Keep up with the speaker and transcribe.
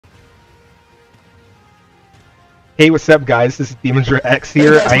Hey, what's up, guys? This is Demondra X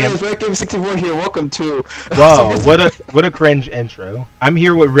here. Hey guys, Red Game 64 here. Welcome to. Wow, what a cringe intro. I'm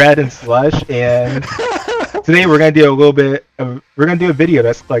here with Red and Slush, and today we're gonna do a video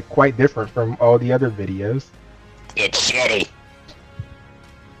that's like quite different from all the other videos. It's shitty.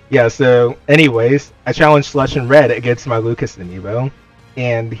 Yeah. So, anyways, I challenged Slush and Red against my Lucas amiibo,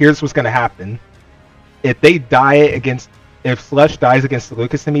 and here's what's gonna happen. If Slush dies against the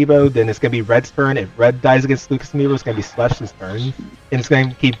Lucas amiibo, then it's gonna be Red's turn. If Red dies against the Lucas amiibo, it's gonna be Slush's turn, and it's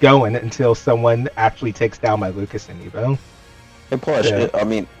gonna keep going until someone actually takes down my Lucas amiibo. Hey Plush, Yeah.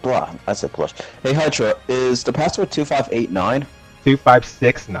 I said Plush. Hey Hydra, is the password 2589?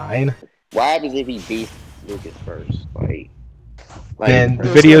 2569. Why does it be beast Lucas first? Then the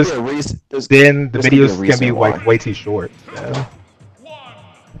there's videos gonna be a gonna be reason like why. way too short. So.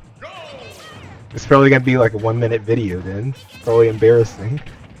 It's probably gonna be like a 1-minute video then. Probably embarrassing.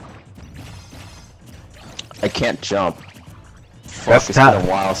 I can't jump. Fuck, That's it's tough. been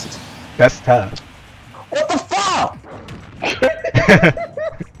a while since. That's tough. What the fuck?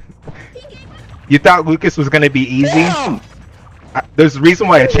 You thought Lucas was gonna be easy? Damn! There's a reason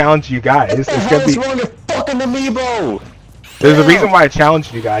why I challenged you guys. What the It's hell gonna is be. wrong with fucking amiibo? There's a Damn! reason why I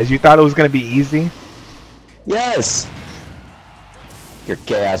challenged you guys. You thought it was gonna be easy. Yes! Your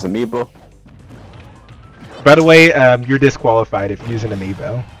gay ass amiibo. By the way, you're disqualified if you use an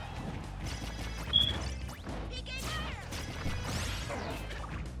amiibo.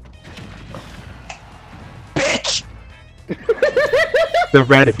 Bitch! So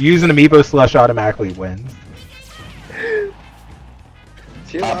Red, if you use an amiibo, Slush automatically wins.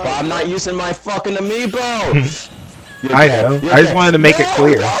 Chill But I'm not using my fucking amiibo! I know. I just wanted to make it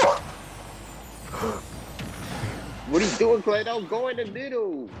clear. What are you doing, Clay? Don't go in the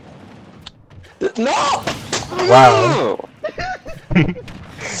middle. No! Wow.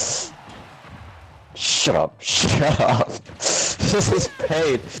 Shut up. Shut up. This is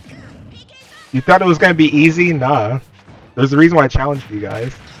paid. You thought it was gonna be easy? Nah. There's a reason why I challenged you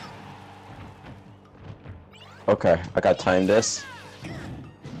guys. Okay, I gotta time this.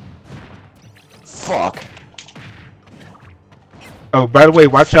 Fuck. Oh, by the way,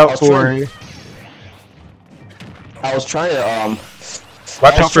 watch out for I was trying to,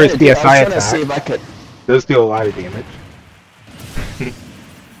 watch out for his PSI I was trying to see attack. if I could. Those do a lot of damage.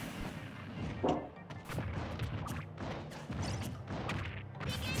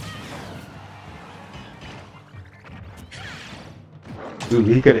 Dude,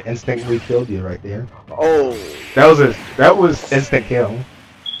 he could have instantly killed you right there. Oh. That was instant kill.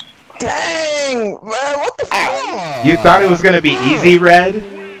 Dang! Man, what the fuck? You thought it was gonna be easy, Red?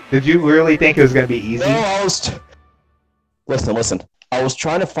 Did you really think it was gonna be easy? No, I was. Listen. I was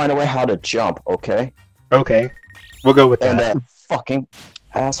trying to find a way how to jump, okay? Okay, we'll go with And that. that fucking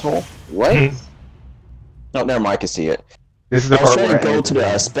asshole. What? No, never mind, I can see it. This is the I was part trying where to go to the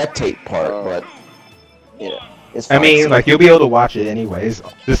I spectate part, but yeah, it's I fine. mean, like, you'll be able to watch it anyways.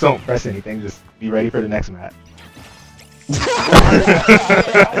 Just don't press anything. Just be ready for the next match.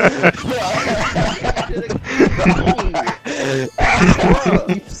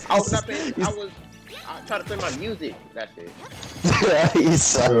 I was trying to play my music. That's it. You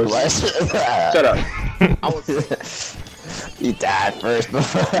suck. Shut up. You died first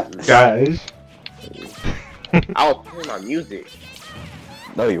before. Guys. I was playing my music.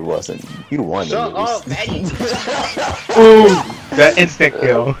 No, you wasn't. You won. Shut up, Eddie. Ooh, that instant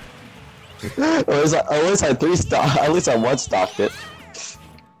kill. At least I had 3 stock. At least I 1 stocked it.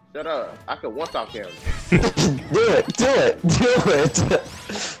 Shut up. I could one-stop him. Do it.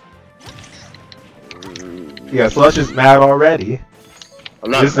 Yeah, Slush is mad already.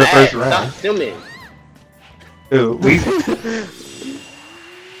 I'm not This is the mad. first round. Stop filming. Ooh,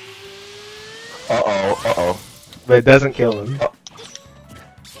 Uh-oh. but it doesn't kill him.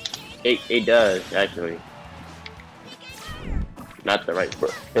 It does, actually. Not the right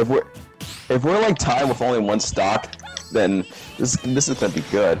foot. If we're like tied with only 1 stock, then this is gonna be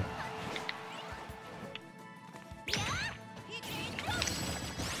good.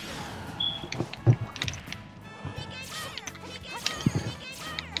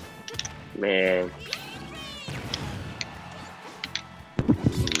 Man.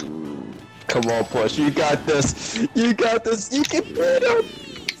 Come on, Push. You got this. You can beat him.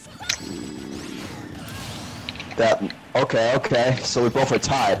 That. Okay. So we both are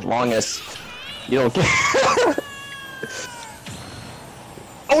tied. Long as you don't get.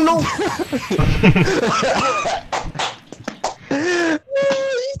 Oh no!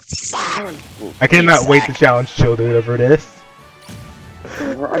 I cannot wait to challenge children over this.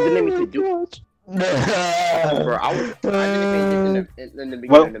 Bro, I didn't mean to do it. Bro, I didn't mean in the beginning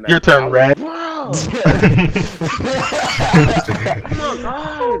Well, of the match. your turn, Red. Bro. up! Oh my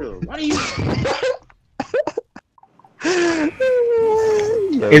god! Why do you?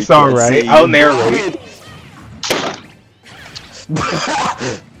 Yo, It's you all can't right. see. I'll narrate.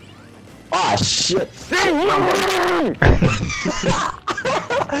 Ah, shit. Damn.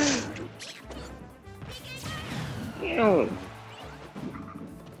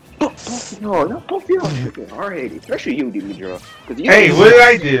 No, not both of y'all freaking hard-headed. Especially you, Demondra. Hey, what did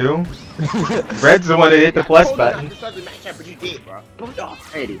I do? Red's the one that hit the plus button. But you did, bro. Both y'all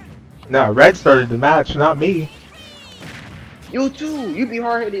hard-headed. No, Red started the match, not me. You too. You be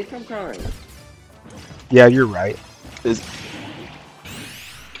hard-headed sometimes. Yeah, you're right.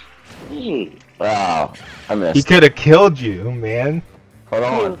 Wow, I missed. He could have killed you, man. Hold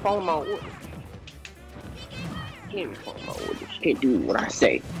Can't on. follow my orders. Can't follow my orders. Can't do what I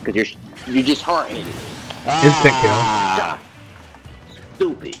say because you're just hard-headed. Instant kill. Ah.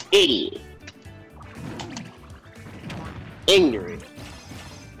 Stupid idiot. Ignorant.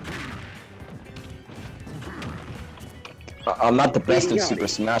 I'm not the best in Super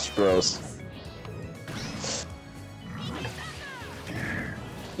Smash Bros.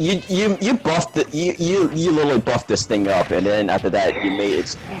 You buffed it. You literally buffed this thing up, and then after that you made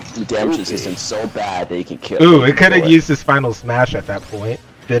its damage resistance so bad that you can kill. Ooh, it could have used his final smash at that point.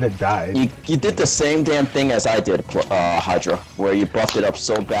 Didn't die. You did the same damn thing as I did, Hydra, where you buffed it up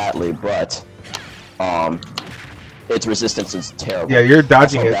so badly, but its resistance is terrible. Yeah, you're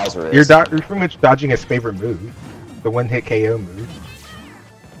dodging it. Bowser You're is. pretty much dodging his favorite move, the one-hit KO move.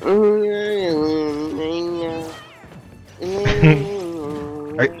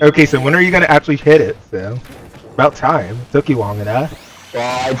 Okay, so when are you gonna actually hit it? So, about time. Took you long enough. Oh,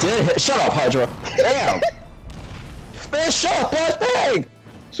 I did hit. Shut up, Hydra. Damn. Man, shut up, boy. Dang.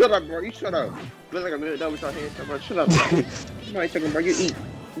 Shut up, bro. You shut up. Look like a minute double shot hand. Shut up, bro. Somebody talking about you eat.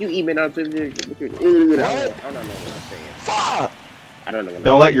 You eat me up to the. I don't know what I'm saying. Fuck. I don't know. What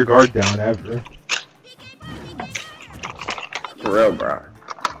Don't let your guard down ever. For real, bro.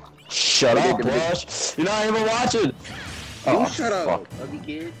 Shut up, Blush. You're not even watching. Oh, shut up, ugly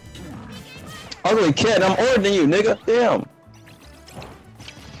kid. Ugly kid, I'm older than you, nigga. Damn.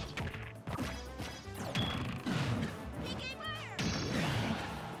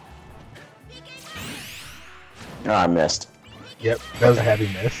 Oh, I missed. Yep, that was a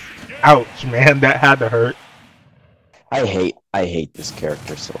heavy miss. Ouch, man, that had to hurt. I hate this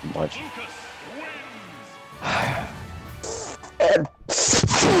character so much. And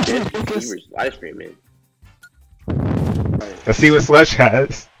Lucas. Live streaming. Let's see what Slush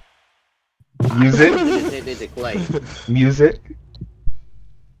has. Music. Music.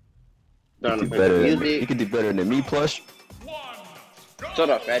 You can do better than me, Plush. Shut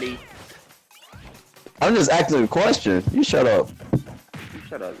up, fatty. I'm just asking a question. You shut up. You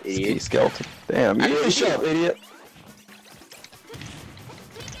shut up, idiot. Skeleton. Damn, you really shut up, idiot.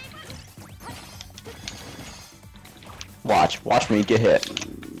 Watch me get hit.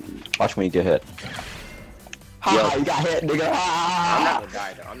 Watch me get hit. Ha! You got hit, nigga. Ha! I'm not gonna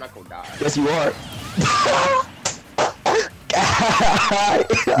die, though. I'm not gonna die. Yes, you are.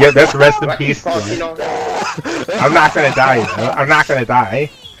 Yeah, that's rest in peace. I'm not gonna die, though. I'm not gonna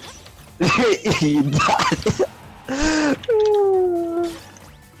die. You died.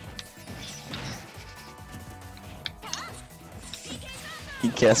 He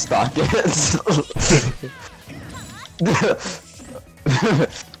can't stock it.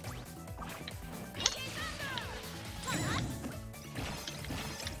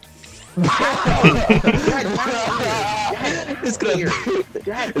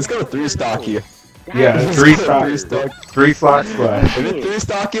 It's gonna 3-stock you. Yeah, 3-stock. 3-stock Slush. If it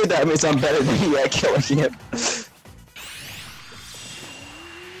 3-stock you, that means I'm better than you at killing him.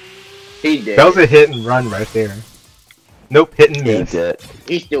 He did. That was a hit and run right there. Nope, hit and miss. He did.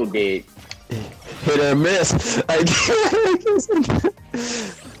 He still did. Hit or miss.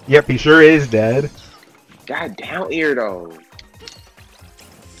 Yep, he sure is dead. God down here though.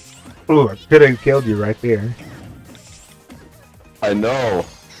 Ooh, I could have killed you right there. I know.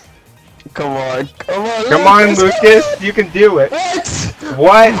 Come on, come on, Come on, Lucas, you can do it.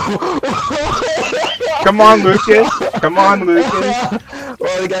 What? Come on, Lucas. Come on, Lucas.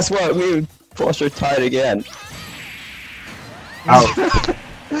 Well, guess what? Me and Plush are tied again. Out.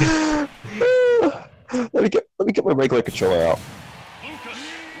 Let me get my regular controller out.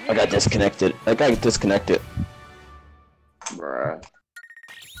 I got disconnected. Bruh.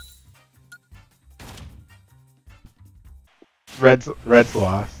 Red's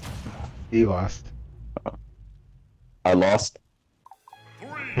lost. He lost. I lost.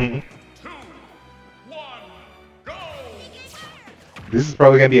 3, 2, 1, go! This is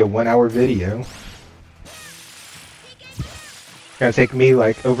probably gonna be a 1-hour video. It's gonna take me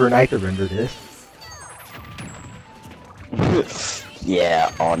like overnight to render this.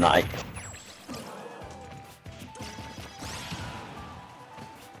 Yeah, all night.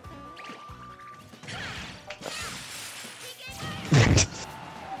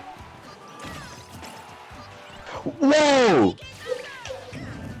 Whoa!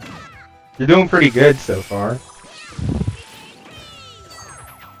 You're doing pretty good so far.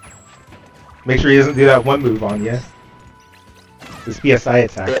 Make sure he doesn't do that one move on you. This PSI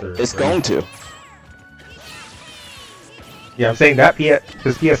attacks are It's crazy. going to. Yeah, I'm saying that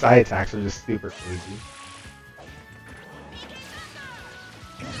his PSI attacks are just super crazy.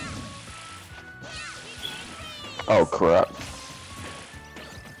 Oh crap.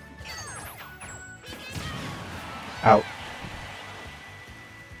 Out.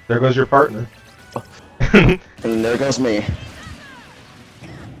 There goes your partner. And there goes me.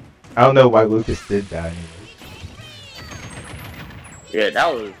 I don't know why Lucas did that anyway. Yeah,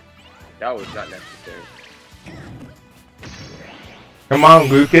 that was not necessary. Come on,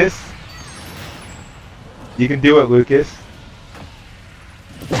 Lucas. You can do it, Lucas.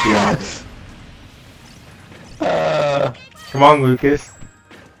 Yeah. Come on, Lucas.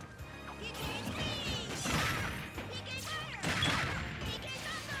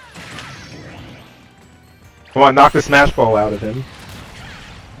 Come on, knock the smash ball out of him.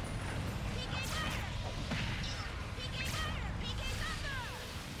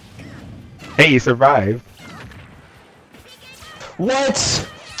 Hey, you survived. What?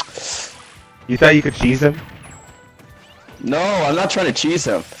 You thought you could cheese him? No, I'm not trying to cheese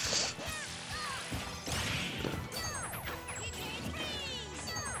him.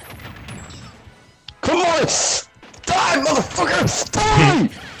 Come on! Die, motherfucker! Die!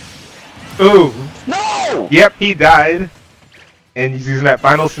 Ooh. No! Yep, he died. And he's using that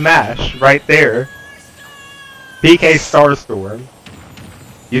final smash right there. PK Starstorm.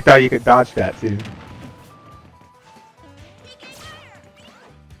 You thought you could dodge that too.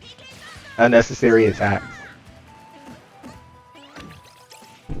 Unnecessary attacks.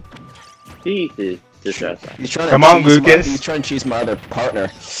 Jesus, just He's trying to Come on, cheese Lucas. He's trying to cheese my other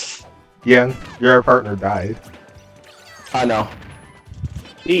partner. Yeah, your partner died. I know.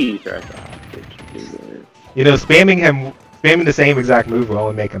 Jesus. You know, spamming the same exact move will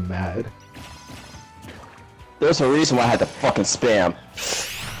only make him mad. There's a reason why I had to fucking spam.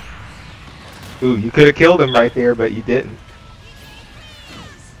 Ooh, you could have killed him right there, but you didn't.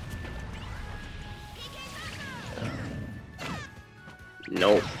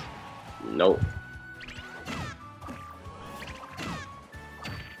 Nope. Nope.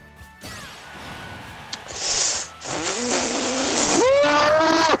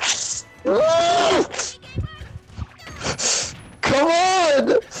 Come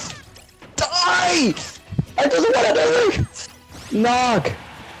on! Die! I just want to die! Knock!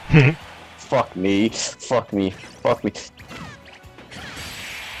 Fuck me. Fuck me. Fuck me.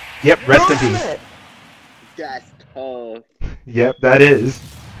 Yep, rest in peace. That's tough. Yep, that is.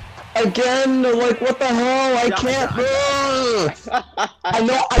 Again, like what the hell? I can't. I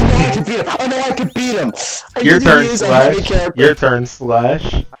know I can beat him. I know I can beat him. Your turn, Slush. Your turn,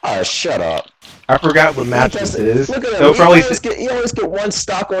 Slush. Ah, shut up. I forgot what match this is. Look at him. It'll probably You always get one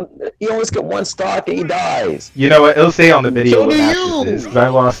stock on. You always get one stock and he dies. You know what? It'll say on the video So what do match you. this is, because I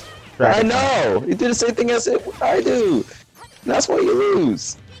lost track. I of time. know. You do the same thing as I do. That's why you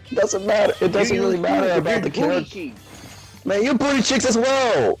lose. It doesn't matter. It doesn't really matter about the character. Man, you're booty chicks as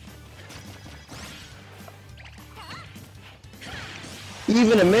well. You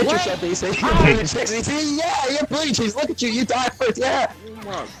even admit yourself that you say you're booty chicks. You say, yeah, you're booty chicks. Look at you. You die first. Yeah.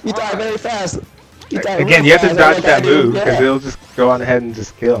 You die very fast. You die Again, real you have to fast, dodge like that I do. move, because Yeah. it'll just go on ahead and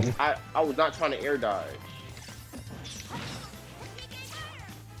just kill him. I was not trying to air dodge.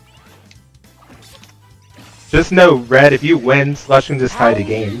 Just know, Red, if you win, Slush can just tie the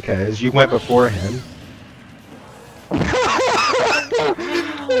game, because you went before him.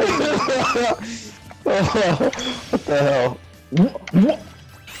 What the hell?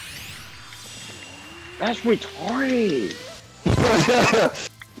 That's retarded.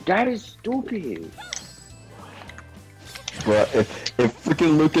 That is stupid. But if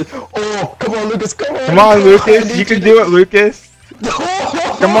freaking Lucas, oh come on Lucas, come on! Come on, Lucas, you can do it, Lucas.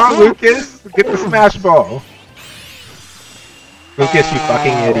 Come on, Lucas, get the smash ball. Lucas, you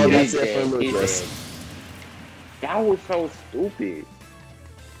fucking idiot. That's it for Lucas. That was so stupid.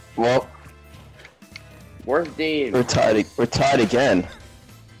 Well, Worst game. we're tied again.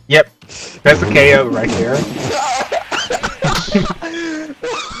 Yep, that's a KO right there.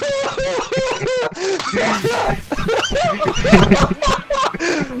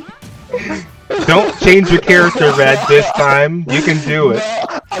 Don't change your character, Red, this time. You can do it.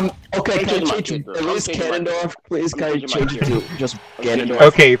 No, okay, can you change at least Ganondorf? Please, can you change it to just Ganondorf?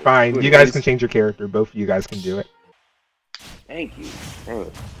 Okay, fine. You guys can change your character. Both of you guys can do it. Thank you.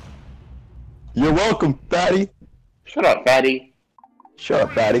 You're welcome, fatty. Shut up, fatty. Shut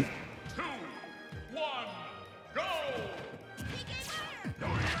up, fatty. 2, 1, go!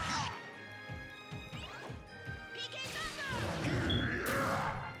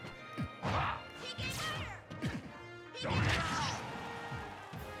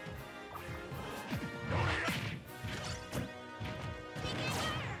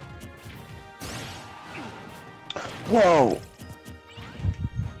 Whoa.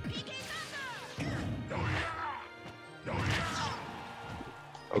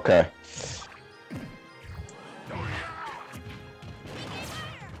 Okay.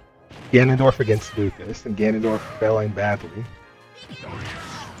 Ganondorf against Lucas, and Ganondorf failing badly.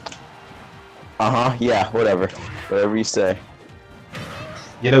 Yeah, whatever. Whatever you say.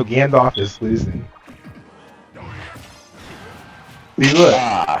 You know, Gandalf is losing. See, look.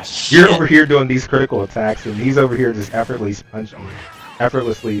 You're over here doing these critical attacks, and he's over here just effortlessly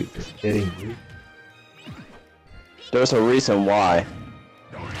just hitting you. There's a reason why.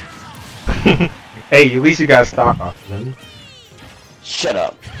 Hey, at least you got stock off of him. Shut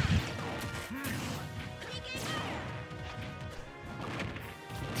up.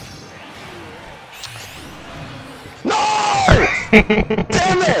 No!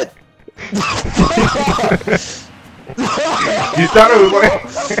 Damn it! You thought it was like...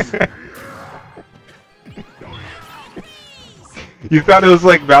 You thought it was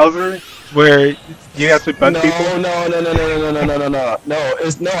like Bowser, where you have to punch people? No,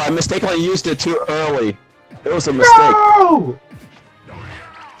 I mistakenly used it too early. It was a mistake. No!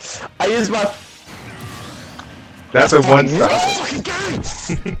 I used my... That's a one-stop.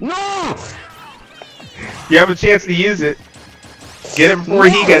 No! You have a chance to use it. Get it before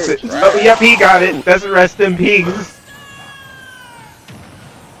he gets it. Oh, yep, he got it. That's rest in peace.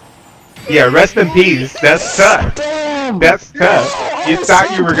 Yeah, rest in peace. That's tough. That's tough. You thought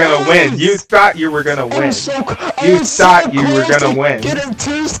you were gonna win. You thought you were gonna win. You thought you were gonna win. Get him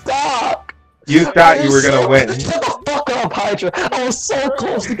to stop. You thought you were gonna win. Shut the fuck up, Hydra. I was so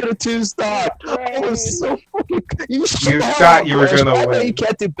close to get a 2-stock. I was so fucking... You thought you were gonna win. You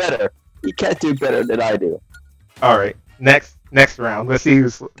can't do better. You can't do better than I do. All right, next round. Let's see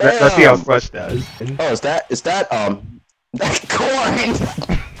how Slush does. Oh, is that that's corn?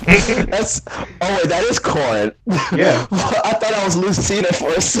 That's wait, that is corn. Yeah. I thought I was Lucina for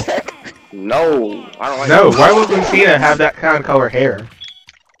a sec. No, I don't like. No, why would Lucina have that kind of color hair?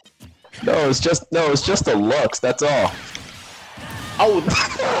 No, it's just the looks. That's all. Oh.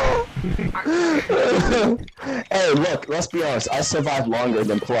 Hey, look. Let's be honest. I survived longer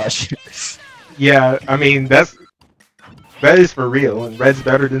than Plush. Yeah, I mean that is for real, and Red's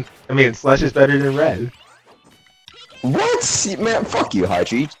better than. I mean, Slush is better than Red. What? Man, fuck you,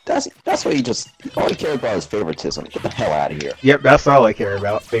 Hydra. That's why you all you care about is favoritism. Get the hell out of here. Yep, that's all I care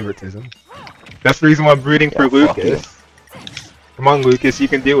about, favoritism. That's the reason why I'm rooting for Lucas. Come on, Lucas, you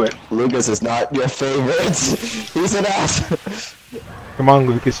can do it. Lucas is not your favorite. He's an ass. Come on,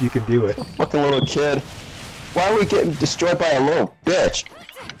 Lucas, you can do it. Fucking little kid. Why are we getting destroyed by a little bitch?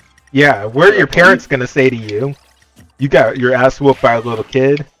 Yeah, what are your parents gonna say to you? You got your ass whooped by a little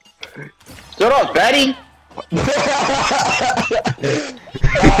kid? Shut up, Betty! Do I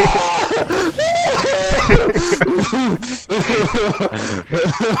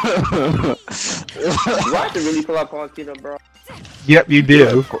have to really pull up Contina, bro? Yep, you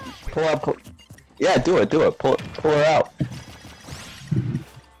do. Yeah, do it. Pull her out.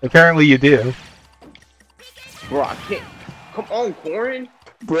 Apparently you do. Bro, I can't. Come on, Corn.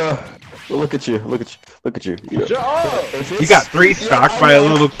 Bruh, look at you. Shut up! You got 3-stocked by a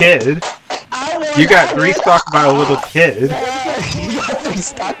little kid. You got 3-stocked by a little kid.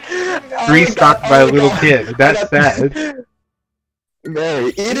 3-stocked by a little kid. That's sad. Mary,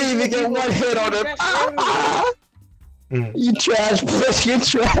 you didn't even get one hit on him. You trash, bitch. You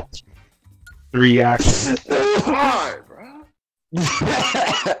trash. 3 actions. Why, bro? Do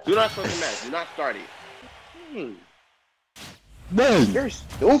not start the match. Do not start it. Man, You're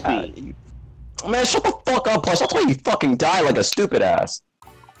stupid. Man, shut the fuck up, Plush. That's why you fucking die like a stupid ass.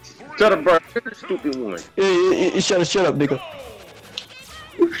 Shut up, bro. You're the stupid one. Shut up, nigga.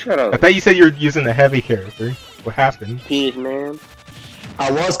 You shut up. I thought you said you were using the heavy character. What happened? Please, man. I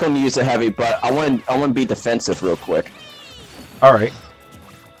was going to use a heavy, but I want to be defensive real quick. Alright.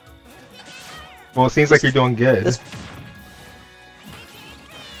 Well, it seems like you're doing good.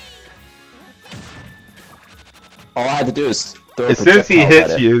 All I had to do is throw As soon as he projectiles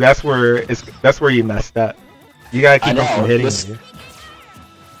hits at it. you, that's where you messed up. You gotta keep him from hitting you.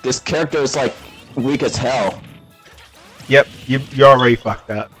 This character is like weak as hell. Yep, you're already fucked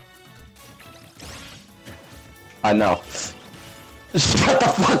up. I know. Shut the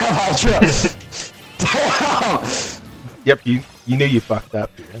fuck up, Ultra! Damn! Yep, you knew you fucked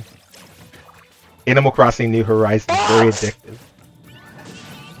up here. Animal Crossing New Horizons, very addictive.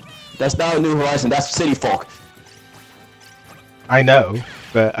 That's not a New Horizon, that's City Folk. I know,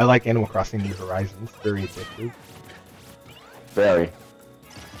 but I like Animal Crossing New Horizons, very addictive. Very.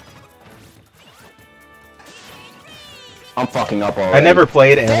 I'm fucking up already. I never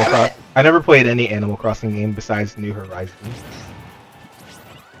played I never played any Animal Crossing game besides New Horizons.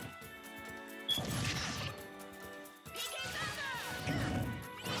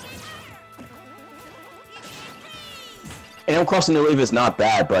 Animal Crossing New Leaf is not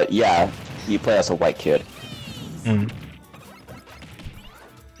bad, but yeah, you play as a white kid. Mm.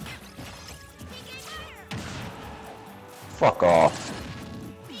 Fuck off.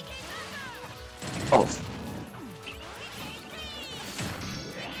 Oh.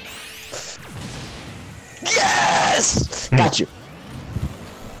 Yes! Got you.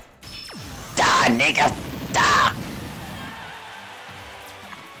 Die, nigga! Die!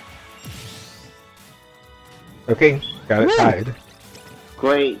 Okay, got it tied.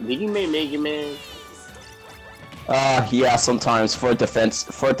 Great. Did you make Mega Man? Yeah, sometimes for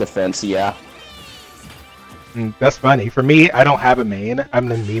defense, yeah. That's funny. For me, I don't have a main.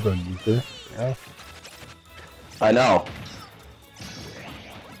 I'm an amiibo user. Yeah. I know.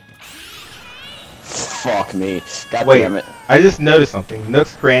 Fuck me. God damn it. I just noticed something.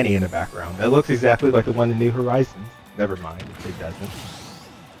 Nook's Cranny in the background. That looks exactly like the one in New Horizons. Never mind, it doesn't.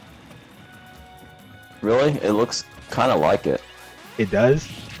 Really? It looks kind of like it. It does?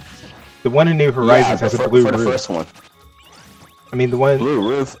 The one in New Horizons has a blue roof. For the first one. I mean, the one... Blue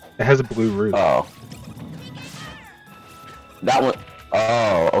roof? It has a blue roof. Oh. That one...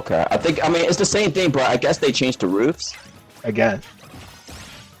 Oh, okay. I mean, it's the same thing, but I guess they changed the roofs. I guess.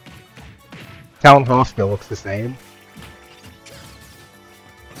 Town Hall still looks the same.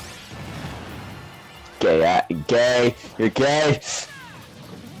 Gay. You're gay.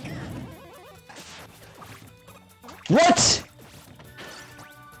 What?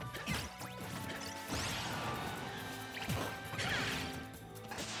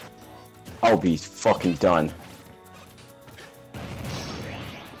 I'll be fucking done.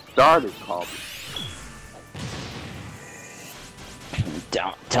 Started called.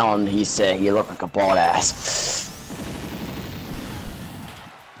 Don't tell him he said you look like a bald ass.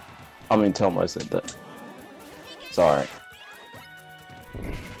 I mean, tell him I said that. It's alright.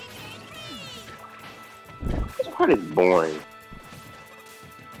 This part is boring.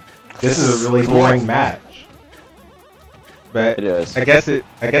 This is a really boring match. But It is. I guess it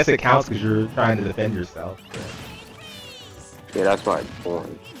counts because you're trying to defend yourself. Yeah, that's why it's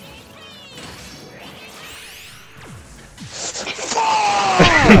boring.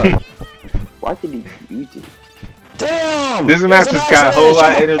 Why did he use it? Damn! This match just got a whole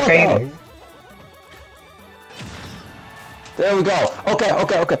lot entertaining. There we go. Okay.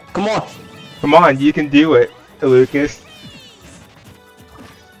 Come on. Come on, you can do it, Lucas.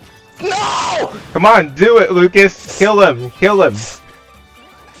 No! Come on, do it, Lucas. Kill him.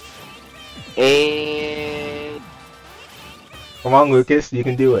 And Come on, Lucas, you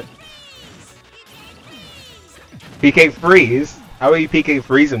can do it. PK freeze? How will you PK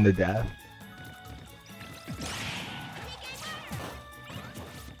freeze him to death?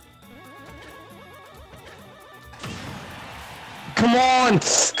 Come on!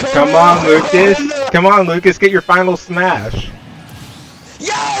 Come on, Lucas. Come on, Lucas, get your final smash.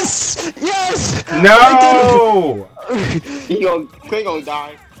 Yes! Yes! No! he gonna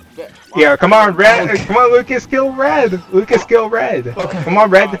die. Yeah, come on, Red. Come on, Lucas, kill Red. Lucas, kill Red. Okay. Come on,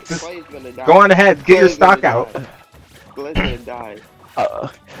 Red. Just go on ahead. Get your stock out. Glenn's gonna die.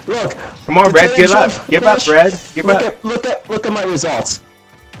 Look. Come on, Red. Give up. Give up, Red. Give up. Look at my results.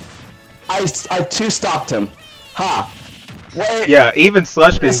 I two-stocked him. Ha. Wait. Yeah, even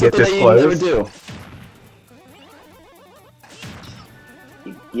Slush didn't get this close. Do.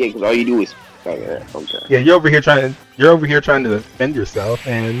 Yeah, because all you do is. Okay. Yeah, you're over here trying to defend yourself,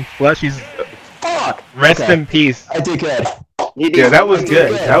 and Slushy's. Fuck. Rest in peace. I did good. Yeah, that was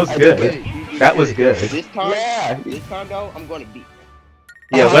good. That was good. That was good. This time, Yeah. This time though, I'm gonna beat.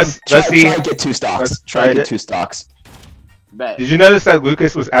 Yeah, let's see. Try to get two stocks. Try to get two stocks. Bet. Did you notice that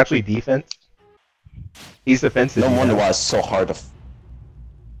Lucas was actually defense? He's defensive. No wonder why it's so hard to.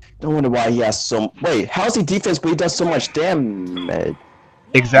 No wonder why he has so. Wait, how is he defense but he does so much damage?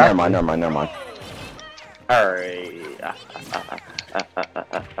 Exactly. Never mind. Alright.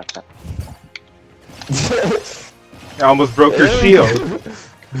 I almost broke your shield.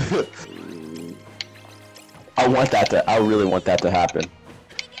 I really want that to happen.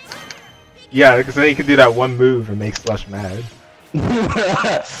 Yeah, because then you can do that one move and make Slush mad.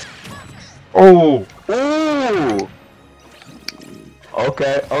 Oh! Ooh!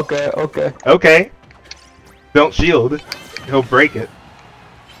 Okay. Okay. Don't shield. He'll break it.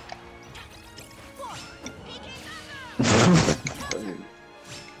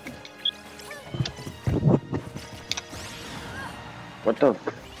 What the?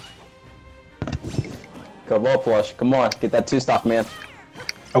 Come on, Plush. Come on, get that 2-stock, man.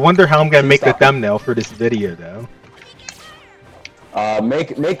 I wonder how I'm gonna make the thumbnail for this video, though.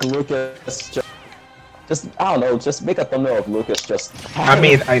 Make Lucas just I don't know, just make a thumbnail of Lucas just. I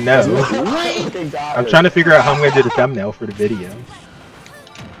mean, I know. I'm trying to figure out how I'm gonna do the thumbnail for the video.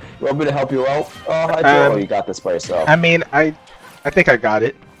 You want me to help you out? Oh, you got this by yourself. I mean, I think I got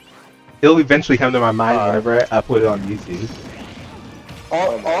it. It'll eventually come to my mind whenever I upload it on YouTube.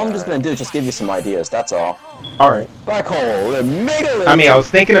 All I'm just gonna do is just give you some ideas, that's all. Alright. Black hole, I mean, I was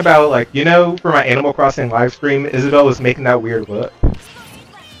thinking about, like, you know, for my Animal Crossing live stream, Isabel was making that weird look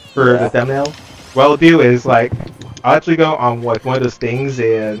for the thumbnail. What I'll do is, like, I'll actually go on, like, one of those things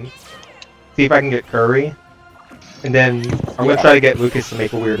and see if I can get Curry. And then I'm gonna try to get Lucas to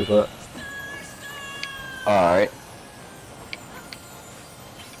make a weird look. Alright.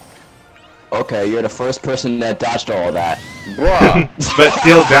 Okay, you're the first person that dodged all that. Bruh! But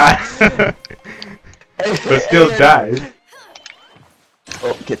still died. But still died.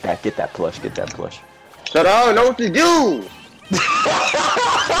 Oh, get that plush, get that plush. Shut up, I know what to do!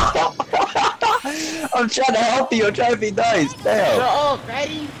 I'm trying to help you, I'm trying to be nice, damn. Shut up,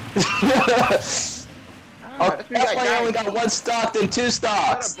 fatty! That's why I only got 1 stock and 2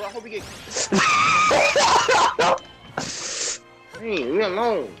 stocks. Shut up, bro, I hope you get... Hey, leave me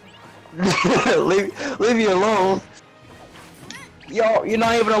alone. leave you alone. Yo, you're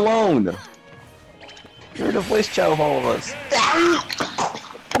not even alone. You're the voice chat of all of us.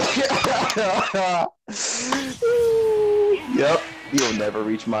 Yep, you'll never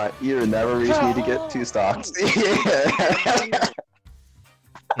reach me to get 2 stocks.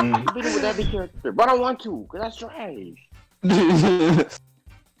 I'm beating with every character, but I don't want to, cause that's trash.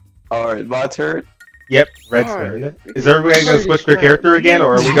 Alright, my turn. Yep, Red's turn. Is everybody gonna switch their character again,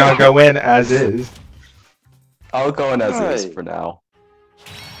 or are we gonna go in as is? I'll go in as is for now.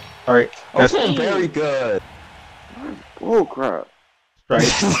 Alright, that's very good. Oh crap. right.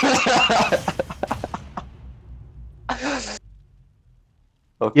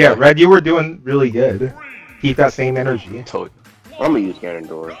 Okay. Yeah, Red, you were doing really good. Keep that same energy. I'm gonna use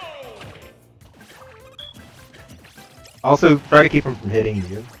Ganondorf. Also, try to keep him from hitting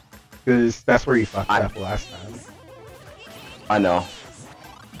you. Because that's where you fucked up last time. I know.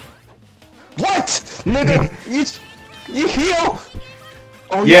 What? Nigga, you heal?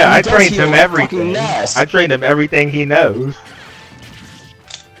 Oh, yeah, I trained him everything. I trained him everything he knows.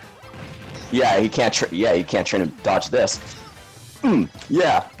 Yeah, he can't train him to dodge this.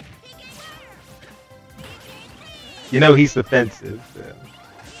 Yeah. You know he's defensive. So.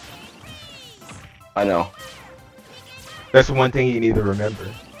 I know. That's one thing you need to remember.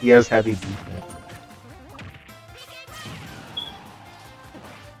 He has heavy defense.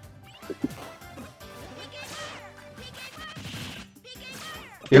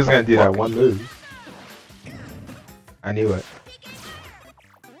 He was gonna do that one move. I knew it.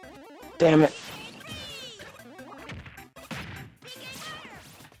 Damn it.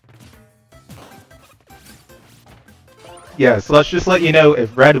 Yeah, so let's just let you know,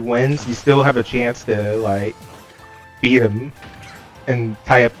 if Red wins, you still have a chance to, like, beat him and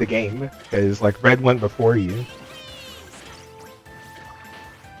tie up the game. Because, like, Red went before you.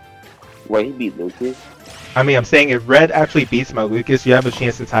 Wait, he beat Lucas? I mean, I'm saying if Red actually beats my Lucas, you have a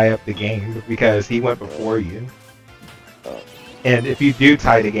chance to tie up the game because he went before you. And if you do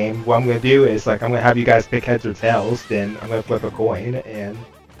tie the game, what I'm going to do is, like, I'm going to have you guys pick heads or tails, then I'm going to flip a coin, and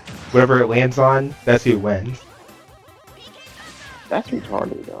whatever it lands on, that's who wins. That's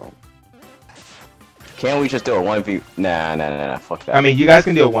retarded, though. Can't we just do a 1v? Nah, fuck that. I mean, you guys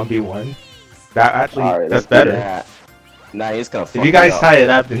can do a 1v1. That actually, that's better. That. Nah, he's gonna fuck if you guys tie it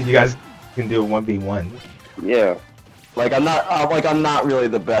up, then you guys can do a 1v1. Yeah. Like, I'm not really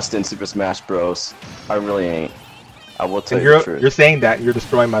the best in Super Smash Bros. I really ain't. I will tell you the truth. You're saying that, you're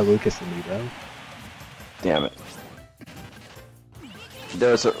destroying my Lucas amiibo. Damn it.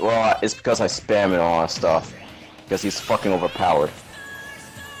 Well, it's because I spam it and all that stuff. Because he's fucking overpowered.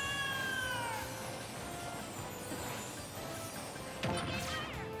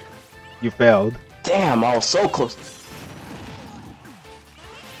 You failed. Damn, I was so close.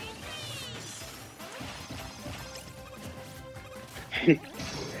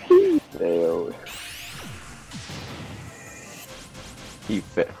 Failed.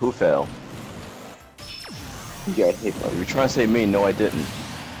 Who fell? You got hit by You're trying to say me? No, I didn't.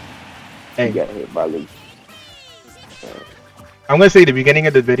 Hey, You got hit by Luke. I'm gonna say the beginning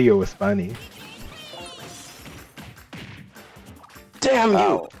of the video was funny. Damn you!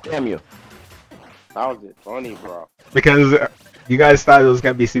 Ow. Damn you! How was it funny, bro? Because you guys thought it was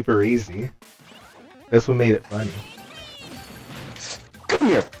gonna be super easy. That's what made it funny. Come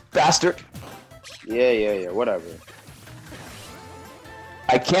here, bastard! Yeah, whatever.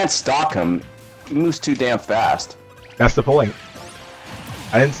 I can't stalk him. He moves too damn fast. That's the point.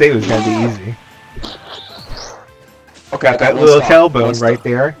 I didn't say it was gonna be easy. Okay, I Got that one little stock, one tailbone stock. right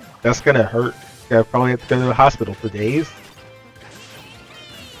there. That's gonna hurt. Gonna probably have to go to the hospital for days.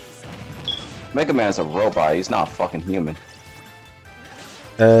 Mega Man's a robot. He's not a fucking human.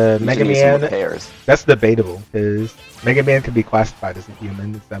 Mega He needs some Man, repairs. that's debatable, because Mega Man can be classified as a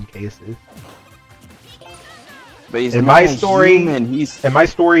human in some cases. But he's In not my a story- human. He's In my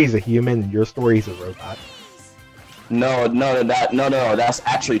story, he's a human, and your story, he's a robot. no. That's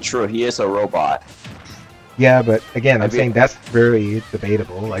actually true. He is a robot. Yeah, but again, I'm Maybe- saying that's very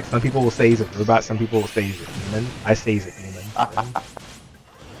debatable. Like, some people will say he's a robot, some people will say he's a human. I say he's a human.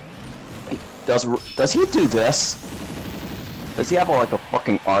 Does he do this? Does he have like a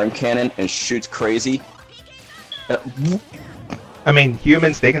fucking arm cannon and shoots crazy? I mean,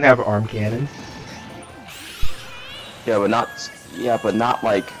 humans, they can have arm cannons. Yeah, but not. Yeah, but not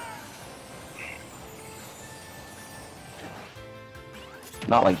like.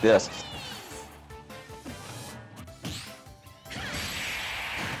 Not like this.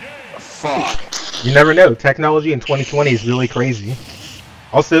 Fuck. You never know. Technology in 2020 is really crazy.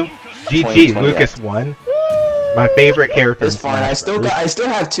 Also, GG, 2020, Lucas won. My favorite character. It's in fine. I Smash still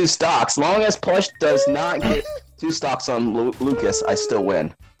have 2 stocks. Long as Plush does not get 2 stocks on Lucas, I still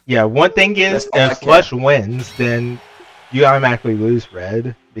win. Yeah, one thing is, That's all I if care. Slush wins, then you automatically lose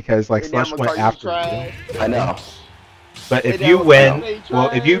Red, because like And then Slush I'ma went call you after trash. you. I know. But if And then you I'ma win, call you well,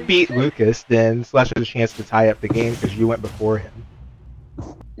 if you trash. beat Lucas, then Slush has a chance to tie up the game because you went before him.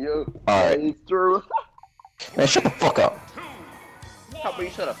 Yo, Alright. it's true. Man, shut the fuck up. How about you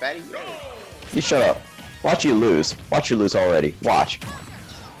shut up, fatty? You shut up. Watch you lose. Watch you lose already. Watch.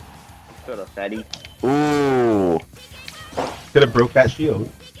 Shut up, fatty. Ooh. Could have broke that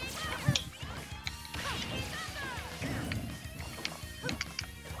shield.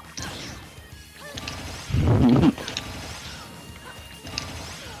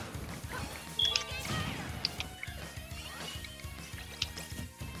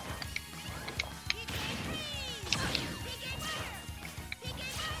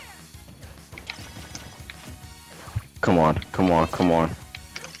 Come on. Come on. Come on.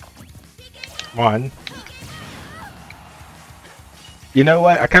 One. You know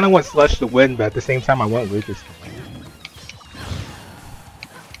what? I kind of want Slush to win, but at the same time, I want Lucas to win.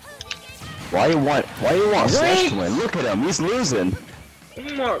 Why you want Slush to win? Look at him. He's losing.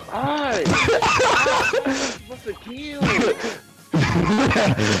 Oh my god! What's the kill?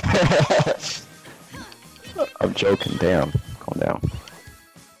 I'm joking. Damn. Calm down.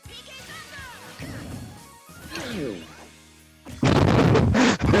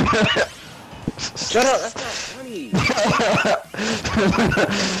 Shut up, that's not funny.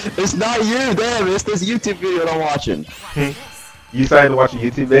 It's not you, damn. It's this YouTube video I'm watching. You decided to watch a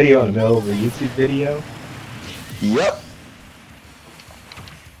YouTube video in the middle of a YouTube video? Yep.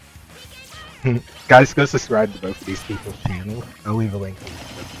 Guys, go subscribe to both of these people's channels. I'll leave a link in the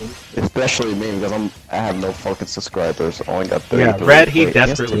description. Especially me because I have no fucking subscribers. I only got 33. Yeah, Red, he Wait,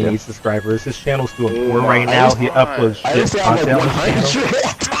 desperately yes, needs subscribers. His channel's doing Oh 4 my- right now. He uploads I shit used to have content like on his channel.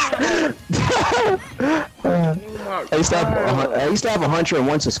 100. I used to have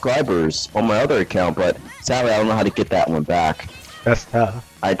 101 subscribers on my other account, but sadly I don't know how to get that one back. That's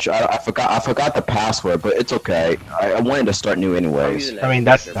tough. I forgot the password, but it's okay. I wanted to start new anyways. I mean,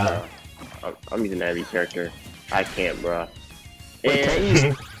 that's tough. I'm using every character. I can't, bro. Wait, can't you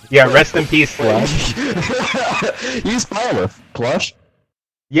use- Yeah, rest in peace, Slush. use Byleth, Plush.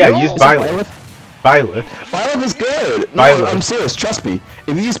 Yeah, No, use is it Byleth. Byleth. Byleth is good. No, Byleth. I'm serious. Trust me.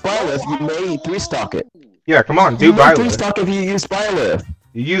 If you use Byleth, you may 3-stock it. Yeah, come on, do You may Byleth. 3-stock if you use Byleth.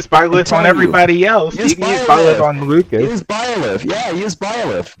 You use Byleth telling on you. everybody else. Use You can use Byleth. Byleth on Lucas. Use Byleth. Yeah, use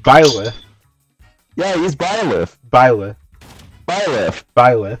Byleth. Byleth. Yeah, use Byleth. Byleth. Byleth.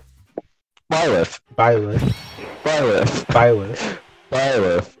 Byleth. Byleth. Byleth. Byleth. Byleth.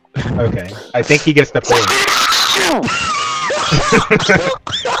 Byleth. Okay, I think he gets the point.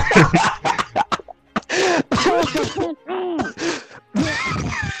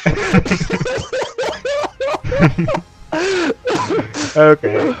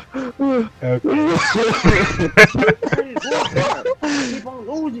 Okay. Okay. Keep on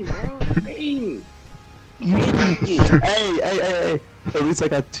losing, bro. Hey. Hey. At least I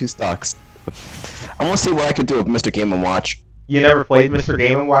got 2 stocks. I want to see what I could do with Mr. Game & Watch. You never played Mr.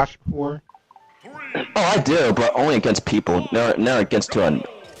 Game & Watch before? Oh, I do, but only against people. Never against an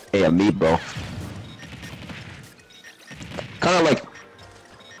amiibo. Kind of like.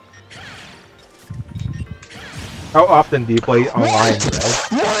 How often do you play online, Red?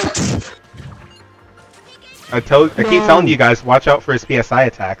 What? I keep telling you guys, watch out for his PSI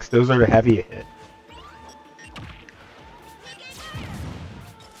attacks. Those are the heavy hit.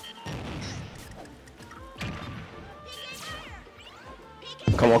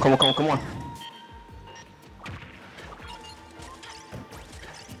 Come on.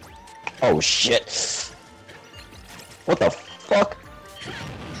 Oh shit. What the fuck?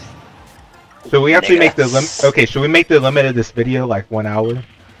 So we actually make the limit. Okay, should we make the limit of this video like 1 hour,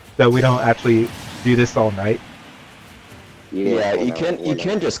 so we don't actually do this all night? Yeah, you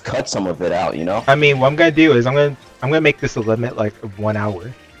can just cut some of it out, you know. I mean, what I'm gonna do is I'm gonna make this a limit like of 1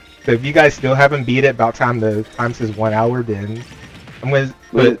 hour. So if you guys still haven't beat it about time the time says 1 hour, then I'm gonna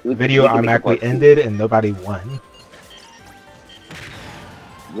put the video automatically ended and nobody won.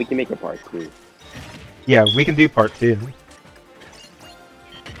 We can make a part 2. Yeah, we can do part 2.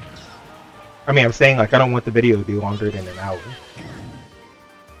 I mean, I'm saying like I don't want the video to be longer than an hour.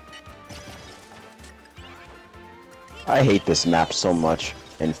 I hate this map so much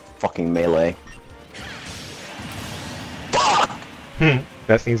in fucking Melee. Fuck!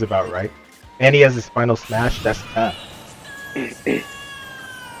 That seems about right. And he has his final smash. That's tough.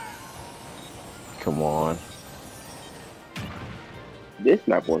 Come on. This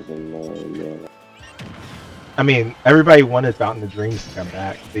map wasn't long, man. I mean, everybody wanted Fountain of Dreams to come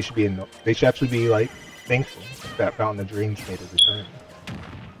back. They should be they should actually be like thankful that Fountain of Dreams made a return.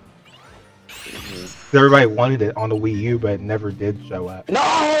 Everybody wanted it on the Wii U, but it never did show up.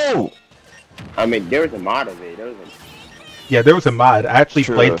 No! I mean, there was a mod of it. Yeah, there was a mod. I actually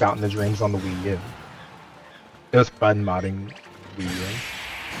True. played Fountain of Dreams on the Wii U. It was fun modding Wii U.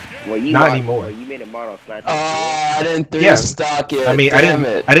 Well, you Not mod, anymore. Well, you made a mod on Smash. I didn't Yeah. stock it. I mean, Damn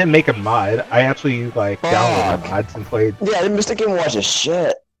it. I didn't make a mod. I actually like downloaded Fuck. mods and played. Yeah, I didn't Mr. Game Watch is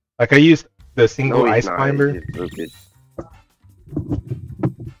shit. Like I used the single No, ice he's not. climber. It's stupid.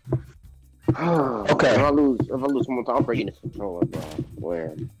 Okay. If I lose one more time, I'm breaking this controller, bro.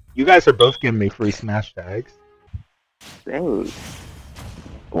 Where? You guys are both giving me free Smash tags. Dang.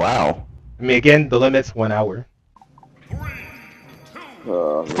 Wow. I mean, again, the limit's 1 hour.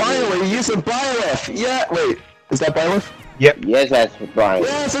 Finally, you using Byleth! Yeah! Wait, is that Byleth? Yep. Yes, that's for Brian.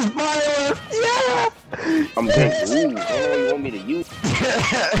 Yes, it's Byleth! Yeah! I'm saying, ooh, I don't know what you want me to use.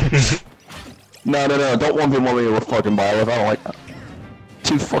 No, don't 1v1 me with fucking Byleth, I don't like that.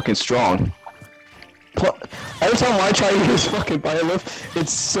 Too fucking strong. Every time I try to use fucking Byleth,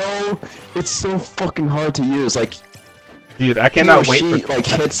 it's so fucking hard to use, like... Dude, I cannot wait she, for... like,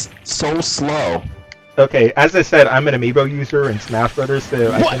 hits so slow. Okay, as I said, I'm an amiibo user in Smash Brothers,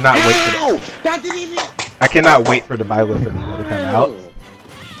 so I cannot wait for That didn't even... I cannot wait for the Byleth amiibo to come out.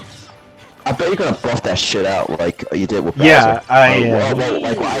 I bet you're gonna buff that shit out like you did with Bowser. Yeah, I am. Well,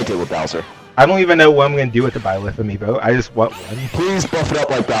 like what I did with Bowser. I don't even know what I'm gonna do with the Byleth amiibo. I just want one. Please buff it up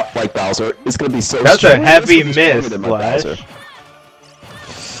like Bowser. It's gonna be so That's strong. a heavy It's gonna be stronger miss, than my Bowser.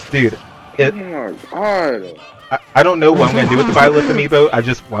 Flash. Dude, Oh my god. I don't know what I'm gonna do with the Byleth amiibo. I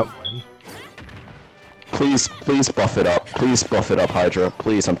just want one. Please buff it up. Please buff it up, Hydra.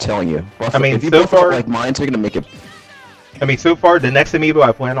 Please, I'm telling you. Buff I mean, if you so buff it far- up like mine, you're gonna make it. I mean, so far, the next amiibo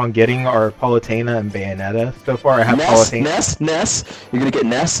I plan on getting are Palutena and Bayonetta. So far, I have Palutena. Ness. You're gonna get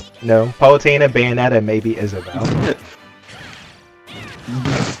Ness. No, Palutena, Bayonetta, and maybe Isabel.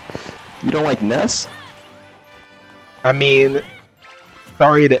 You don't like Ness? I mean,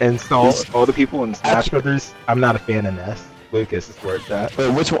 sorry to insult all the people in Smash Brothers. I'm not a fan of Ness. Lucas is where it's at. Wait,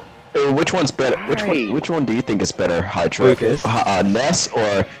 which one? Which one's better? Which one do you think is better, Hydra? Lucas. Ness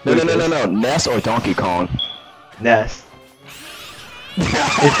or no, Ness or Donkey Kong? Ness. In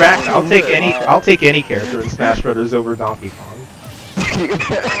fact, I'll take any character in Smash Brothers over Donkey Kong.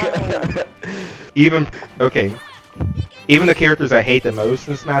 Even the characters I hate the most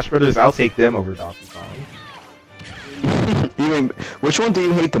in Smash Brothers, I'll take them over Donkey Kong. Which one do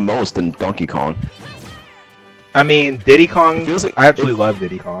you hate the most in Donkey Kong? I mean, Diddy Kong. Like, I actually love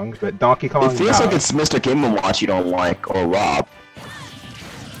Diddy Kong, but Donkey Kong. It feels like it's Mr. Game & Watch you don't like, or Rob.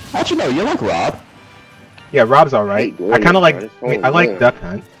 Actually, no, you like Rob. Yeah, Rob's alright. I kind of like. I like Duck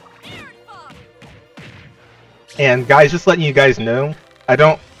Hunt. And guys, just letting you guys know, I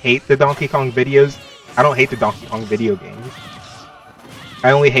don't hate the Donkey Kong videos. I don't hate the Donkey Kong video games.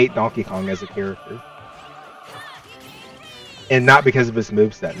 I only hate Donkey Kong as a character. And not because of his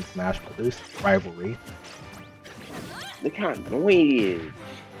moveset in Smash Bros. Rivalry. Look how annoying he is.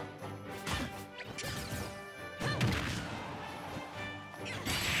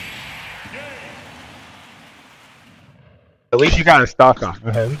 At least you got a stock off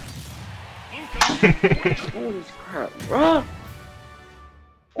of him. Holy crap, bro!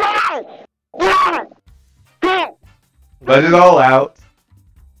 Let it all out.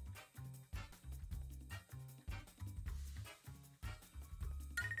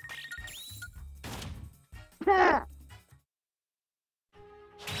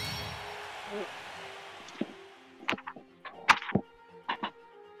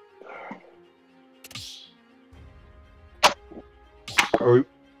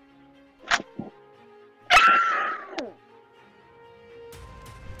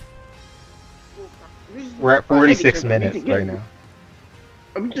 We're at 46 minutes right now.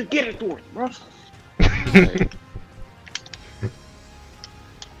 I'm just getting to it, bro.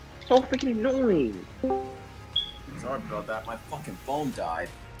 So freaking annoying. Sorry about that. My fucking phone died.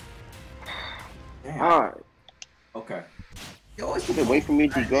 Damn. Alright. Okay. You always have to wait for me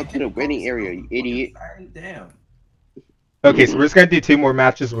to go to the waiting area, you idiot. Damn. Okay, so we're just gonna do 2 more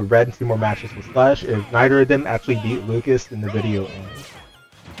matches with Red and 2 more matches with Slush. If neither of them actually beat Lucas, then the video ends.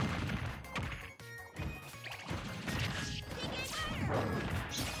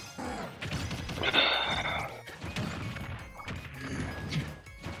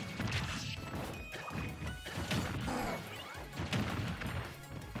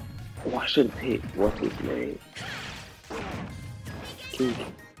 Oh, I should have picked what's his name. King.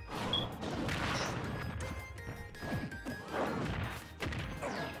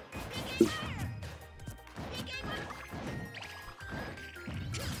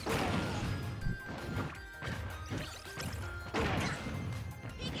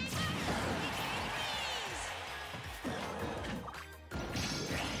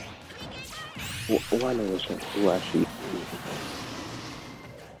 Oh, I know which one. Oh, actually.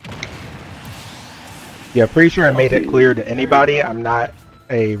 Yeah, pretty sure I made it clear to anybody. I'm not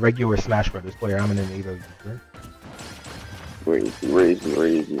a regular Smash Brothers player. I'm an amiibo user. Where is he? Where is he? Where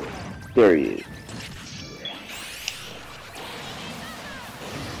is he? There he is.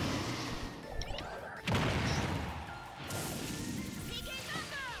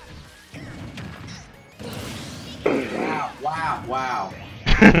 Wow, wow, wow.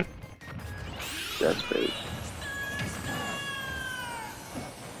 That's great.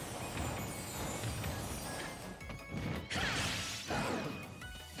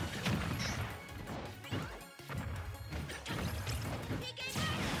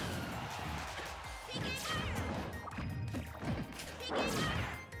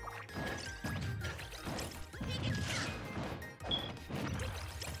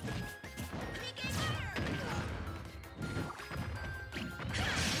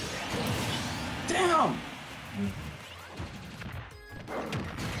 Damn!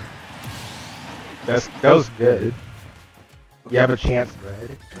 That was good. You have a chance,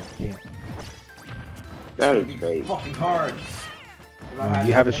 Red. Yeah. That is great. Fucking hard.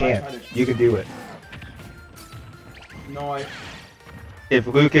 You have a chance. You can do it. No, If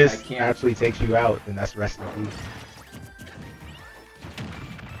Lucas I can't. actually takes you out, then that's rest in peace.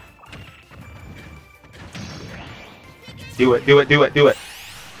 Do it, do it, do it, do it.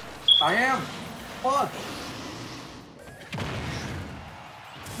 I am. Fuck.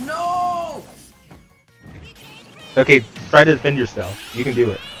 No! Okay, try to defend yourself. You can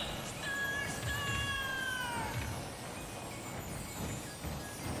do it.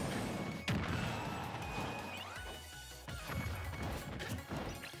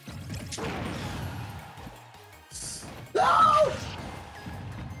 No!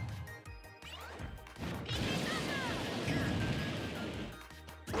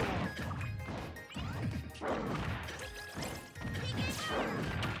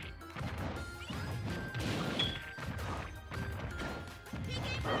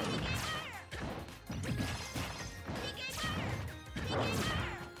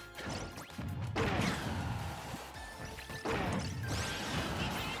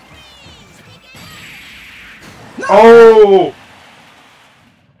 Oh!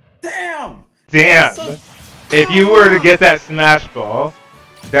 Damn! Damn! So If you were to get that Smash Ball,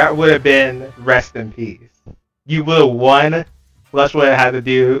 that would have been rest in peace. You would have won. Slush would have had to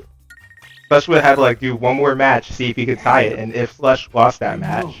do. Slush would have had to like do one more match, see if he could tie it, and if Slush lost that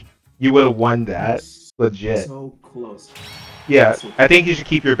match, you would have won that. Legit. So close. Yeah, I think you should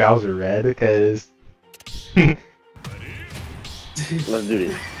keep your Bowser Red because. Let's do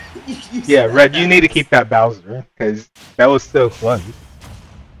this. Yeah, Red, you need to keep that Bowser, because that was so close.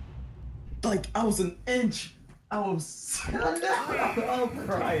 Like, I was an inch. I was... I'm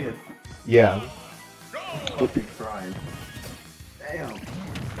crying. Yeah. Fucking crying. Damn.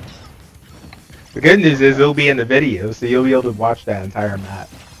 The good news is it'll be in the video, so you'll be able to watch that entire match.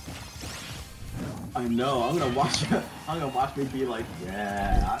 I know, I'm gonna watch me be like,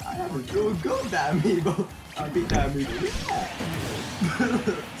 yeah, I have a good go with that amiibo. I beat that amiibo. Yeah.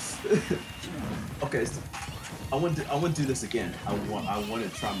 Okay, so I want to do this again. I want to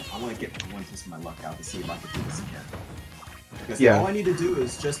test my luck out to see if I can do this again. Because all I need to do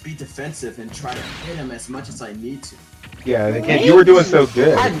is just be defensive and try to hit him as much as I need to. Yeah, again, you were doing so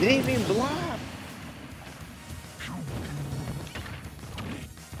good. I didn't even block.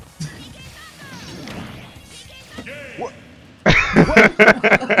 What?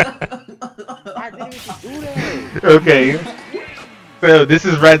 I didn't even do that. Okay. So this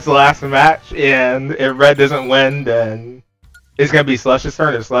is Red's last match, and if Red doesn't win, then it's gonna be Slush's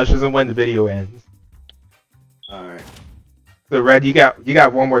turn. If Slush doesn't win, the video ends. Alright. So Red, you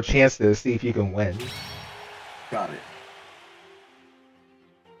got one more chance to see if you can win. Got it.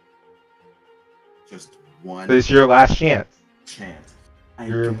 Just one. So it's your last chance. Chance.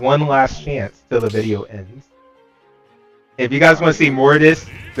 Your one last chance till the video ends. If you guys want to see more of this,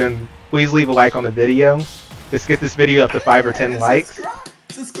 then please leave a like on the video. Let's get this video up to 5 or 10 likes.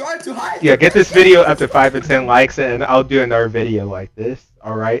 Subscribe to High. Yeah, get this video up to 5 or 10 likes, and I'll do another video like this.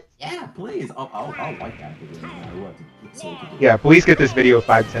 All right? Yeah, please. I'll like that video. Yeah, please get this video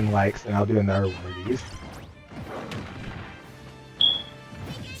 5 to 10 likes, and I'll do another one of these.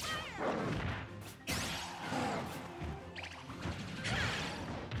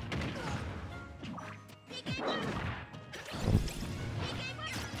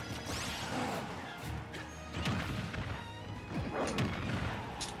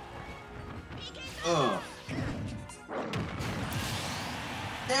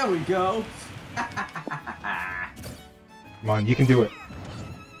 There we go. Come on, you can do it.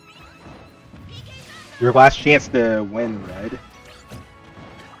 Your last chance to win, Red.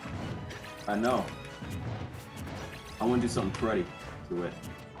 I know. I want to do something pretty to it.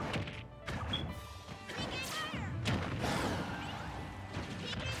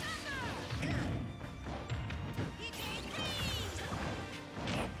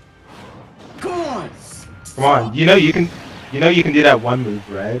 Come on! Come on, you know you can do that one move,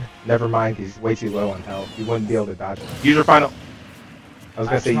 Red. Never mind, he's way too low on health. You wouldn't be able to dodge it. Use your final. I was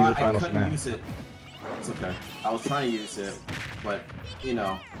gonna say use your final I couldn't smash. use it. It's okay. I was trying to use it, but you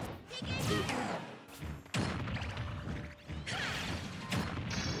know.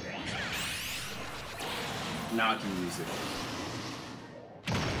 Now I can use it.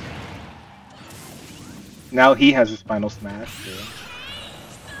 Now he has his final smash. Too.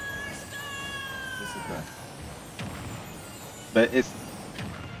 It's okay. But it's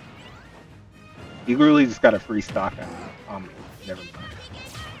you literally just got a free stock on never mind.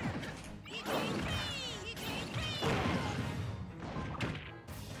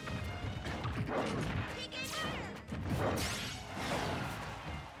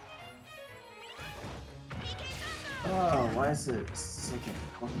 Oh, why is it such a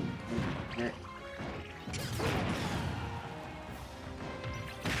fucking hit?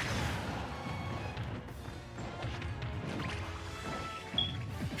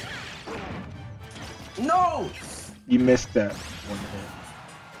 No! You missed that one hit.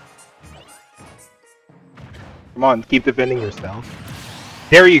 Come on, keep defending yourself.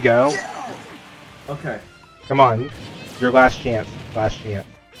 There you go. Yeah. Okay. Come on, your last chance. Last chance.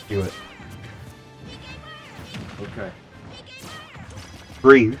 Do it. Okay.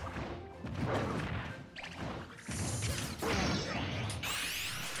 Breathe.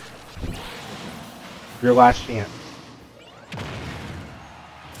 Your last chance.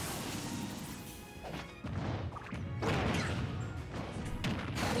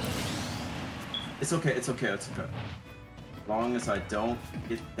 It's okay, it's okay, it's okay. As long as I don't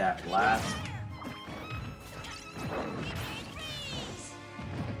get that last.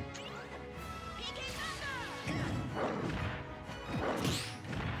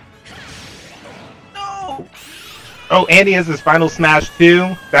 No! Oh, Andy has his final smash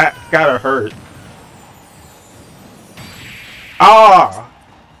too? That's gotta hurt. Ah!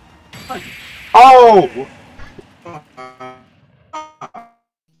 Oh!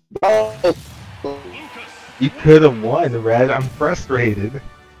 You could have won, Red. I'm frustrated.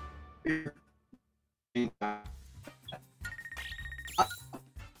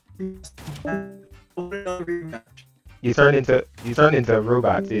 You turned into a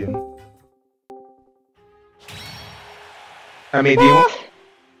robot too. I mean,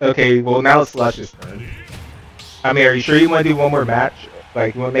 Okay, well now it's Slush's turn. I mean, are you sure you want to do one more match?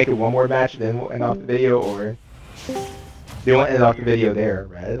 Like, you want to make it one more match, then we'll end off the video, or do you want to end off the video there,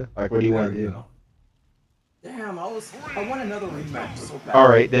 Red? Like, what do you want to do? Damn, I want another rematch so bad.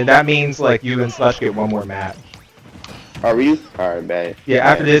 Alright, then that means, like, you and Slush get one more match. Are we? Alright, man. Yeah,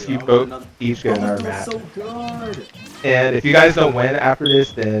 after this, you both each get another match. So good. And if you guys don't win after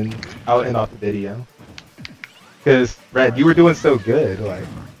this, then I'll end off the video. Because, Red, you were doing so good, like...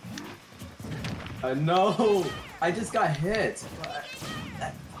 I know. I just got hit. But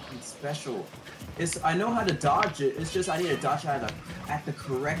that fucking special. I know how to dodge it. It's just I need to dodge it at the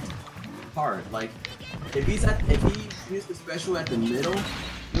correct part. Like, if he used the special at the middle,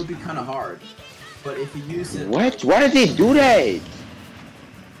 it'll be kind of hard. But if he uses it... What? Why did they do that?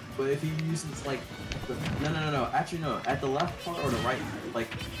 But if he uses like... No. Actually, no. At the left part or the right, like,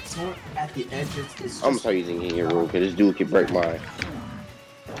 somewhere at the edge, it's just... I'm gonna start using it here, bro, because this dude can break mine.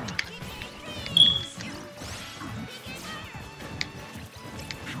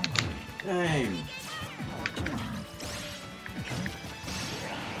 Dang.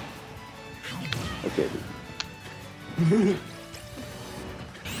 Okay.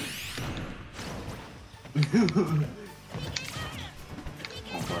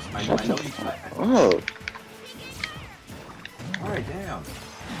 I know you cut. Oh. Alright, damn.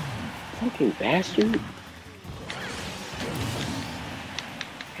 Fucking bastard.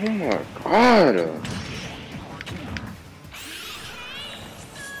 Oh my god.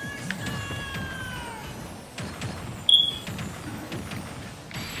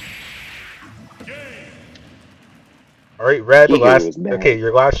 Alright, Red, okay,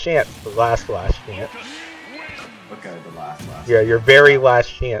 your last chance. The last chance. Okay, the last. Yeah, your very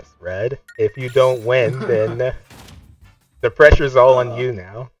last chance, Red. If you don't win, then the pressure's all on you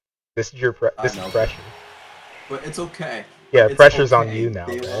now. This is your this is pressure. But it's okay. Yeah, it's pressure's okay. on you now,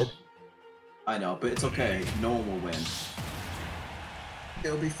 Red. I know, but it's okay. No one will win.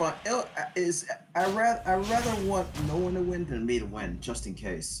 It'll be fun. I rather want no one to win than me to win, just in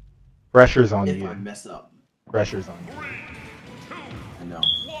case. Pressure's on if you. I mess up. Pressure's on you. I know.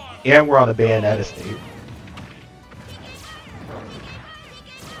 And we're on the Bayonetta state.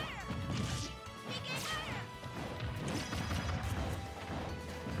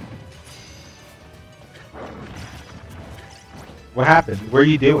 What happened? What are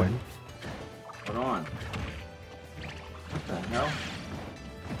you doing? Hold on. What the hell?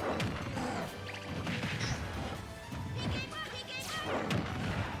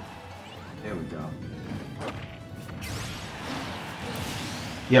 There we go.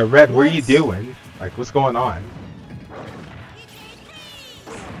 Yeah, Red, what are you doing? Like, what's going on?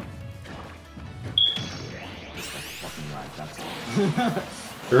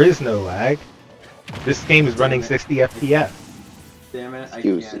 There is no lag. This game is running 60 FPS. Damn it, I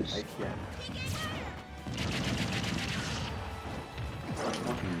Excuses. can't. It's a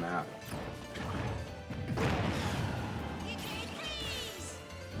fucking map.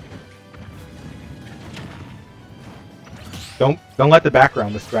 Don't let the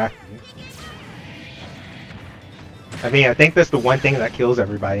background distract you. I mean, I think that's the one thing that kills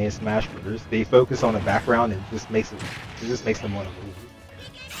everybody in Smash Bros. They focus on the background and it just makes them want to move.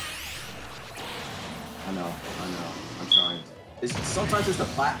 I know. I'm trying. Sometimes it's the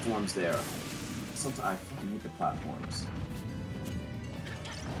platforms there. Sometimes I fucking hate the platforms.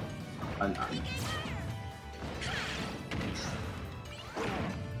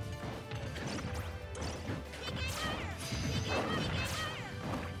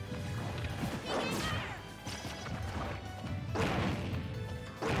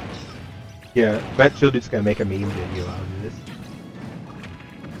 Yeah, bet Children's gonna make a meme video out of this.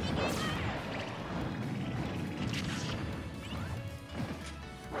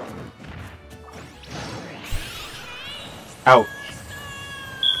 Ouch.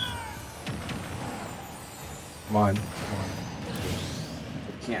 Come on. I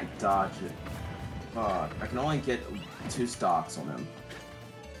can't dodge it. Fuck. I can only get 2 stocks on him.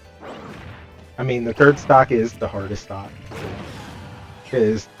 I mean, the third stock is the hardest stock.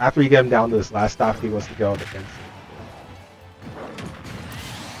 Because after you get him down to this last stock, he wants to go against it.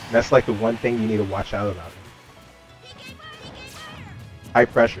 That's like the one thing you need to watch out about him. High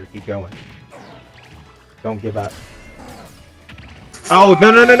pressure, keep going. Don't give up. Oh,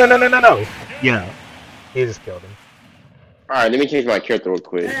 no. Yeah. He just killed him. Alright, let me change my character real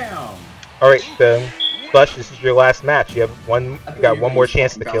quick. Damn! Alright, Slush, this is your last match. You got one more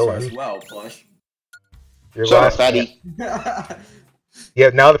chance to kill him. Well, Plush. Your Shut last up, fatty. Yeah,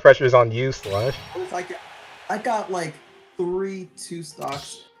 now the pressure is on you, Slush. It's like I got like 3 2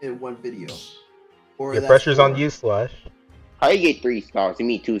 stocks in one video. Or Your pressure's on you, Slush. How you get 3 stocks? You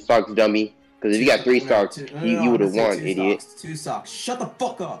mean 2 stocks, dummy? Because if you got 3 stocks, you would have won, idiot. 2 stocks. Shut the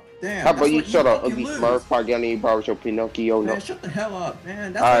fuck up. Damn. How about you shut up, ugly smurf? Party on the @𝗁𝗁𝗃𝗃𝗃𝗃𝗃𝗃𝗃𝗃𝗃, no. Man, shut the hell up,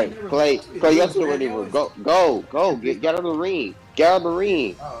 man. That's Alright, Clay, that's what we're doing. Go. Get out of the ring. Get out of the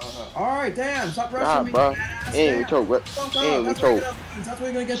ring. Alright, damn. Stop rushing me. Bro. And we told. That's why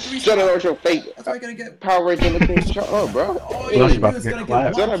you're gonna get 3 Shut up, your fake. That's why you're gonna get Power Ranger looking. Shut up, bro. All you're gonna do is gonna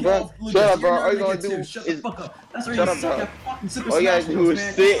get Shut up, bro. Shut up, bro. All you gonna do Shut is. the fuck up. That's why Shut you up, suck bro. at fucking Super All you gotta Smash do Bros, is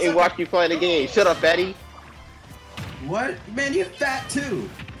man. sit and watch you play the game. Shut up, fatty. What? Man, you're fat too.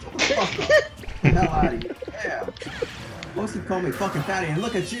 Shut the fuck up. Get the hell out of here. Yeah. Most people call me fucking fatty, and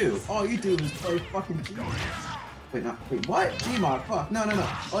look at you. All you do is play fucking Gmod. Wait, what? Gmod, fuck. No.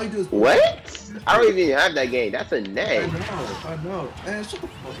 All you do is play. What? I don't even have that game. That's a I nag. know. Man, shut the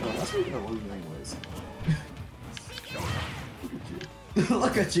fuck up. That's what you're gonna lose anyways.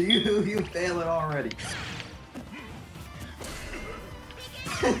 Look at you. You fail it already.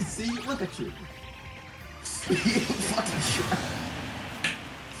 See? Look at you. You fucking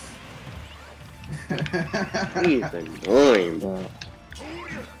He's annoying, bro.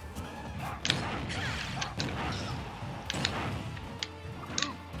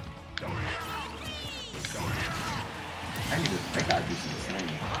 I gotta do some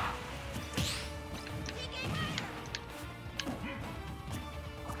training.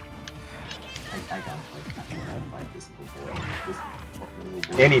 I gotta fight this little boy. This fucking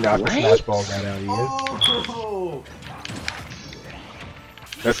little boy. And he knocked the smash ball right out of you. Oh!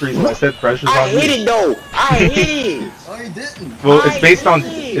 That's the reason I said pressure's I on hit me. it though. I hit it. Oh, you didn't. Well, I it's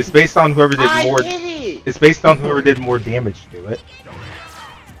based on whoever did I more. hit it. It's based on whoever did more damage to it.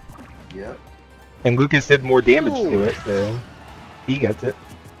 Yep. And Lucas did more damage to it, so he gets it.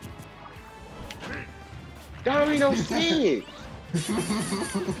 That don't make no sense.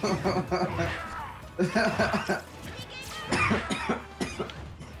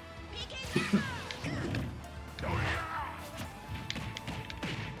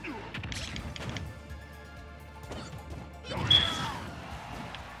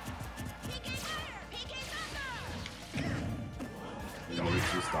 You made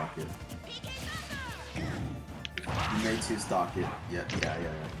 2 stock it. You made 2 stock it. Yeah.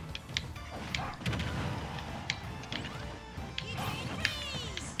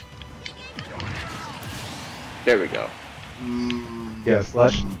 There we go. Yeah,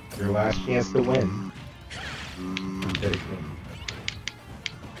 Slush, your last chance to win.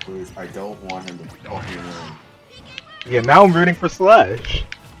 Please, I don't want him to fucking win. Yeah, now I'm rooting for Slush.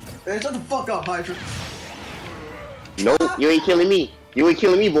 Hey, shut the fuck up, Hydra. Nope, you ain't killing me. You ain't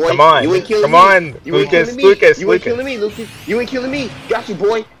killing me, boy. Come on, you ain't killing come me. on, You ain't Lucas, killing me. Lucas, You ain't Lucas. killing me, Lucas. You ain't killing me. Got you,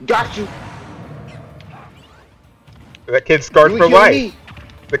 boy. Got you. That kid's scarred You for ain't killing life. me.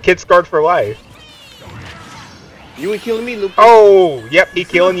 The kid's scarred for life. You ain't killing me, Lucas. Oh, yep, he's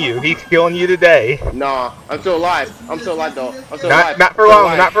killing you. He's killing you today. Nah, I'm still alive. I'm still alive, though. I'm still alive. Not for Still long,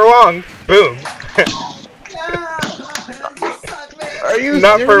 alive. not for long. Boom. Are you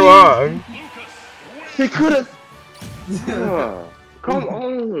Not serious? for long. He could've. Come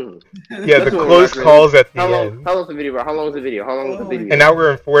on. Yeah, That's the what close we're calls at the How long? end. How long's the video, bro? How long is the video? How long is the video? And now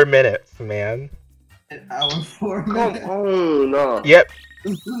we're in 4 minutes, man. An hour and 4 Come minutes. on, no. Yep.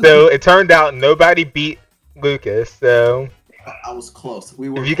 So it turned out nobody beat Lucas, so I was close. We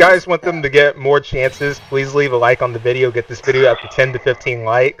were. if you guys want them to get more chances, please leave a like on the video, get this video up to 10 to 15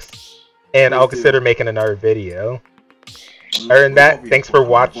 likes, and I'll consider making another video. Other than that, thanks for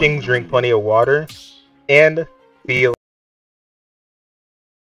watching, drink plenty of water, and see you